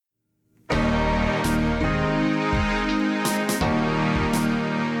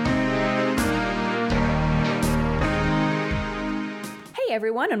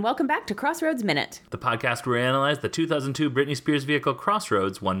everyone, and welcome back to Crossroads Minute. The podcast where we analyze the 2002 Britney Spears vehicle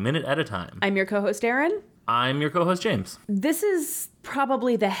Crossroads 1 minute at a time. I'm your co-host, Erin. I'm your co-host, James. This is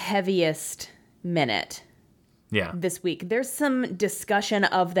probably the heaviest minute this week. There's some discussion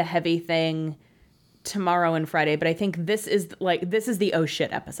of the heavy thing tomorrow and Friday, but I think this is the oh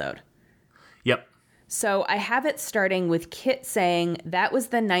shit episode. Yep. So I have it starting with Kit saying that was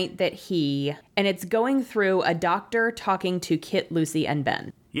the night that and it's going through a doctor talking to Kit, Lucy, and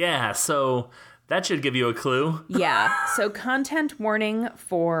Ben. Yeah, so that should give you a clue. Yeah, so content warning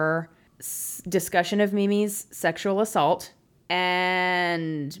for discussion of Mimi's sexual assault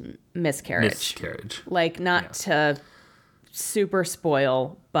and miscarriage. Like, not to super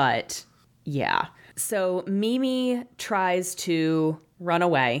spoil, but yeah. So Mimi tries to run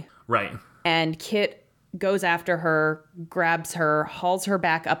away. Right. And Kit goes after her, grabs her, hauls her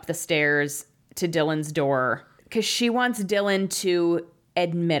back up the stairs to Dylan's door because she wants Dylan to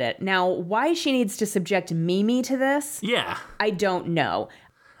admit it. Now, why she needs to subject Mimi to this, I don't know.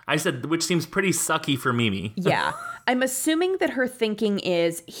 I said, which seems pretty sucky for Mimi. Yeah. I'm assuming that her thinking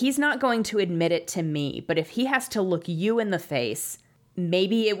is, he's not going to admit it to me, but if he has to look you in the face,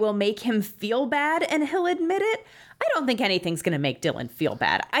 maybe it will make him feel bad and he'll admit it. I don't think anything's going to make Dylan feel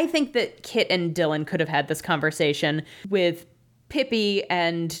bad. I think that Kit and Dylan could have had this conversation with Pippi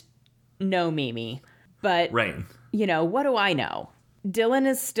and no Mimi. But, you know, what do I know? Dylan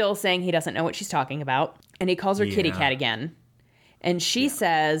is still saying he doesn't know what she's talking about. And he calls her Kitty Cat again. And she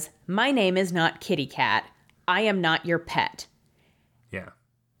says, "My name is not Kitty Cat. I am not your pet." Yeah.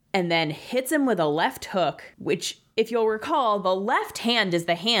 And then hits him with a left hook, which, if you'll recall, the left hand is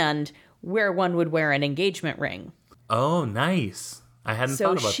the hand where one would wear an engagement ring. Oh, nice. I hadn't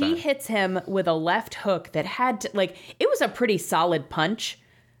thought about that. So she hits him with a left hook that had to, it was a pretty solid punch.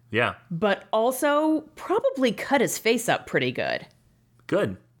 Yeah. But also probably cut his face up pretty good.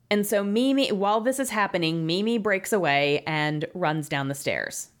 Good. And so Mimi, while this is happening, Mimi breaks away and runs down the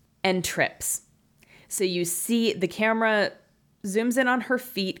stairs and trips. So you see the camera zooms in on her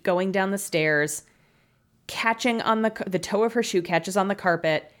feet going down the stairs, catching on the toe of her shoe catches on the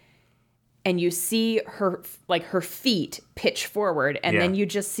carpet. And you see her feet pitch forward, and then you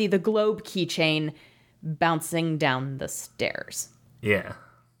just see the globe keychain bouncing down the stairs. Yeah.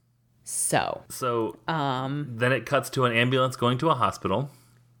 So then it cuts to an ambulance going to a hospital.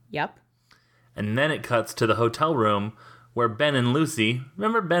 Yep. And then it cuts to the hotel room where Ben and Lucy,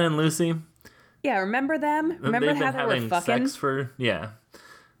 remember Ben and Lucy? Yeah, remember them? Remember how they were fucking? Sex for, yeah.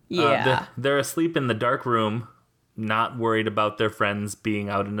 They're asleep in the dark room, not worried about their friends being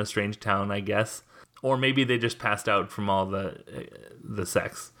out in a strange town, I guess. Or maybe they just passed out from all the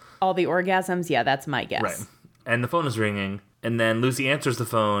sex. All the orgasms? Yeah, that's my guess. Right. And the phone is ringing, and then Lucy answers the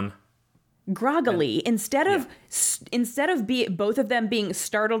phone. Groggily, instead of both of them being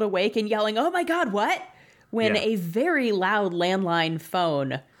startled awake and yelling, "Oh my God, what?" When a very loud landline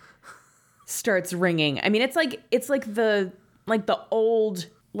phone starts ringing. I mean, it's like the old,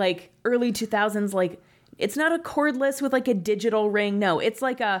 early 2000s, it's not a cordless with a digital ring. No, it's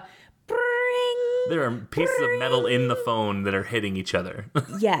like a bring. There are pieces of metal in the phone that are hitting each other.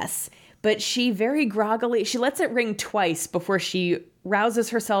 Yes. But she very groggily, she lets it ring twice before she rouses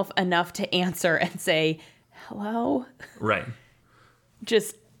herself enough to answer and say, "Hello?" Right.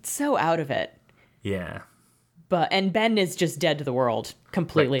 Just so out of it. Yeah. And Ben is just dead to the world,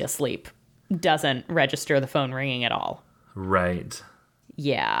 completely asleep. Doesn't register the phone ringing at all. Right.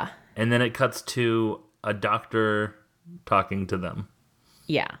 Yeah. And then it cuts to a doctor talking to them.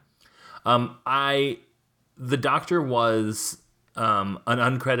 Yeah. The doctor was an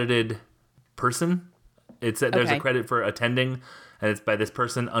uncredited person. It said there's a credit for attending, and it's by this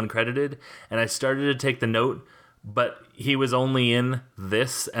person uncredited. And I started to take the note, but he was only in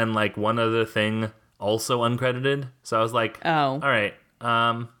this and one other thing also uncredited. So I was like, all right,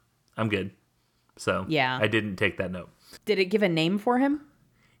 I'm good. So yeah, I didn't take that note. Did it give a name for him?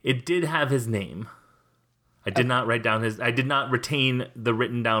 It did have his name. I did not write down I did not retain the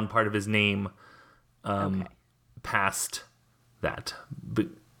written down part of his name past that. But,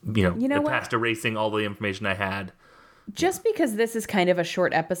 past erasing all the information I had. Just because this is kind of a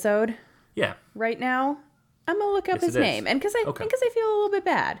short episode. Yeah. Right now, I'm going to look up his name. And because I feel a little bit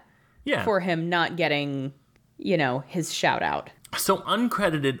bad for him not getting, his shout out. So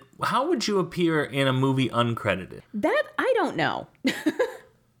uncredited, how would you appear in a movie uncredited? That, I don't know.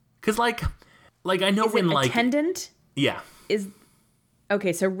 Because, I know when, attendant? Yeah.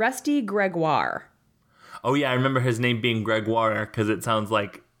 Okay, so Rusty Gregoire. Oh, yeah, I remember his name being Gregoire because it sounds,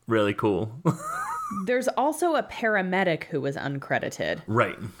 really cool. There's also a paramedic who was uncredited.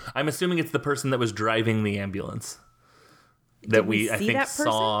 Right. I'm assuming it's the person that was driving the ambulance. that I think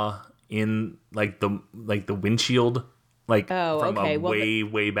saw in like the windshield, like from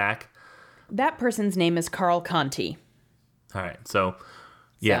way back. That person's name is Carl Conti. All right, so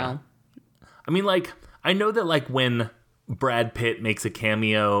yeah, I mean, like, I know that like when Brad Pitt makes a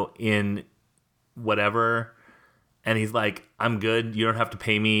cameo in whatever, and he's like, "I'm good. You don't have to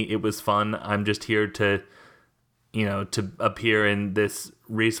pay me. It was fun. I'm just here to, to appear in this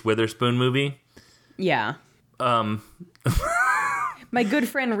Reese Witherspoon movie." Yeah. My good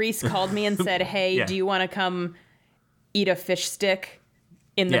friend Reese called me and said, "Hey, do you want to come eat a fish stick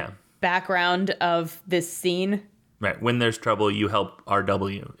in the background of this scene?" Right. When there's trouble, you help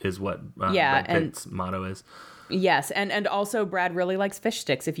RW is what Brad Pitt's motto is. Yes, and also Brad really likes fish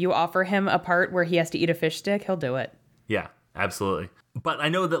sticks. If you offer him a part where he has to eat a fish stick, he'll do it. Yeah, absolutely. But I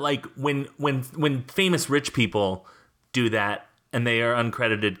know that like when famous rich people do that and they are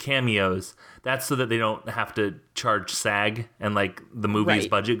uncredited cameos, that's so that they don't have to charge SAG and like the movie's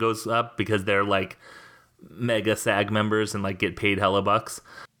budget goes up because they're like mega SAG members and like get paid hella bucks.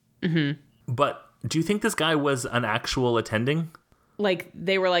 Mm-hmm. But do you think this guy was an actual attending? Like,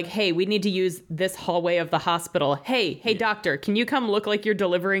 they were like, "Hey, we need to use this hallway of the hospital. Hey, doctor, can you come look like you're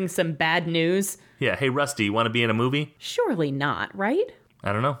delivering some bad news?" Yeah, "Hey, Rusty, you want to be in a movie?" Surely not, right?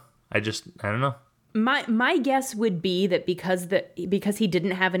 I don't know. I don't know. My guess would be that because he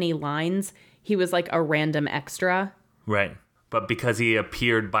didn't have any lines, he was like a random extra. Right. But because he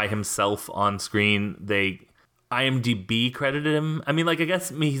appeared by himself on screen, they IMDb credited him. I mean, like, I guess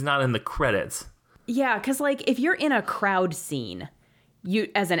he's not in the credits. Yeah, because like if you're in a crowd scene, you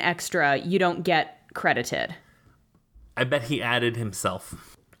as an extra, you don't get credited. I bet he added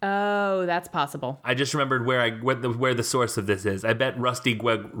himself. Oh, that's possible. I just remembered where the source of this is. I bet Rusty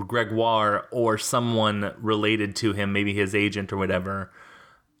Gregoire or someone related to him, maybe his agent or whatever,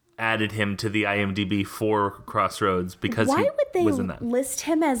 added him to the IMDb for Crossroads because he was in that. Why would they list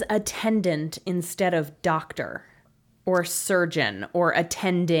him as attendant instead of doctor or surgeon or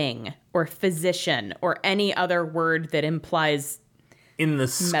attending or physician or any other word that implies in the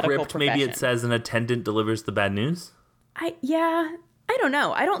script? Maybe it says an attendant delivers the bad news. I don't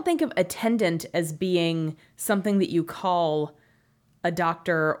know. I don't think of attendant as being something that you call a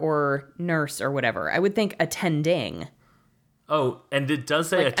doctor or nurse or whatever. I would think attending. Oh, and it does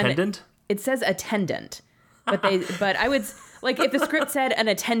say like attendant? It says attendant. But I would like if the script said an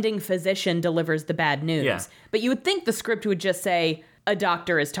attending physician delivers the bad news. Yeah. But you would think the script would just say a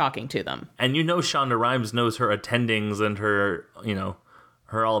doctor is talking to them. And Shonda Rhimes knows her attendings and her,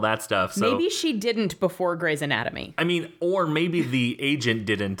 her all that stuff. So maybe she didn't before Grey's Anatomy. I mean, or maybe the agent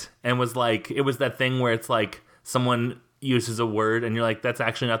didn't and was like, it was that thing where it's like someone uses a word and you're like, that's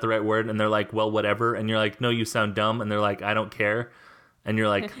actually not the right word. And they're like, well, whatever. And you're like, no, you sound dumb. And they're like, I don't care. And you're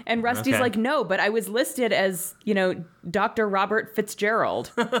like, and Rusty's like, no, but I was listed as, Dr. Robert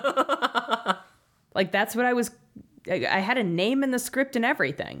Fitzgerald. Like, that's what I had a name in the script and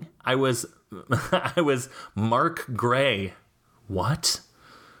everything. I was Mark Gray. What?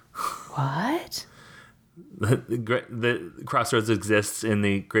 What? The Crossroads exists in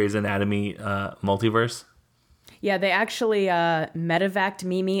the Grey's Anatomy multiverse. Yeah, they actually medevaced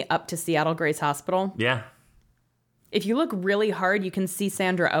Mimi up to Seattle Grace Hospital. Yeah. If you look really hard, you can see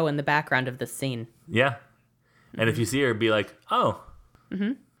Sandra Oh in the background of this scene. Yeah. And if you see her, be like, oh.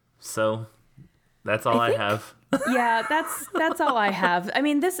 Mm-hmm. So that's all I have. Yeah, that's all I have. I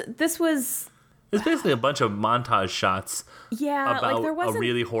mean, this was... It's basically a bunch of montage shots about like there wasn't... a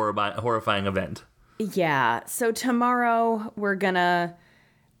really horrifying event. Yeah. So tomorrow we're going to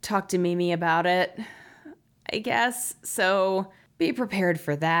talk to Mimi about it, I guess. So be prepared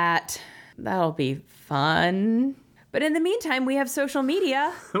for that. That'll be fun. But in the meantime, we have social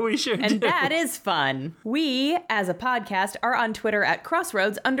media. We sure do. And that is fun. We, as a podcast, are on Twitter at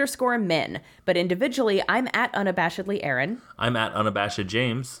crossroads_min. But individually, I'm at unabashedly Aaron. I'm at unabashed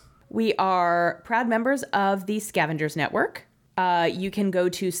James. We are proud members of the Scavengers Network. You can go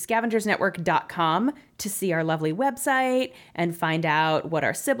to scavengersnetwork.com to see our lovely website and find out what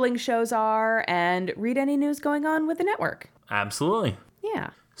our sibling shows are and read any news going on with the network. Absolutely. Yeah.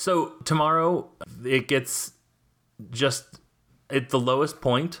 So tomorrow, it gets just at the lowest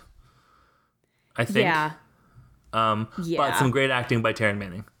point, I think. Yeah. But some great acting by Taryn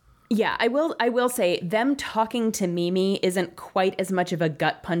Manning. Yeah, I will say them talking to Mimi isn't quite as much of a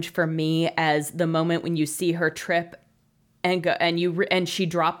gut punch for me as the moment when you see her trip and go and she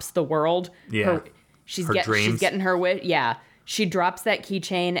drops the world. Yeah. She's getting her wish. Yeah. She drops that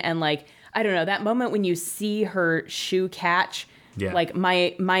keychain and like, I don't know, that moment when you see her shoe catch, like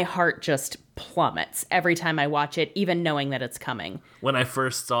my heart just plummets every time I watch it, even knowing that it's coming. When I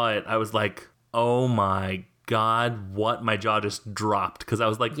first saw it, I was like, oh my God, what? My jaw just dropped because I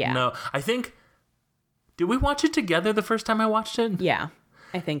was like, no. I think, did we watch it together the first time I watched it? Yeah,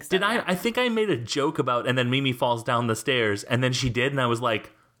 I think so. I think I made a joke about, and then Mimi falls down the stairs, and then she did, and I was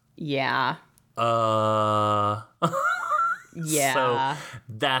like, yeah. Yeah. So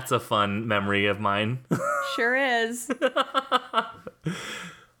that's a fun memory of mine. Sure is.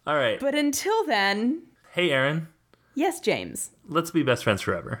 All right. But until then... Hey, Aaron. Yes, James. Let's be best friends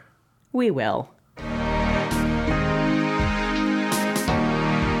forever. We will.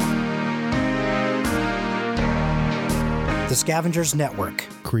 The Scavengers Network.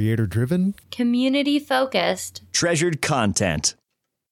 Creator-driven. Community-focused. Treasured content.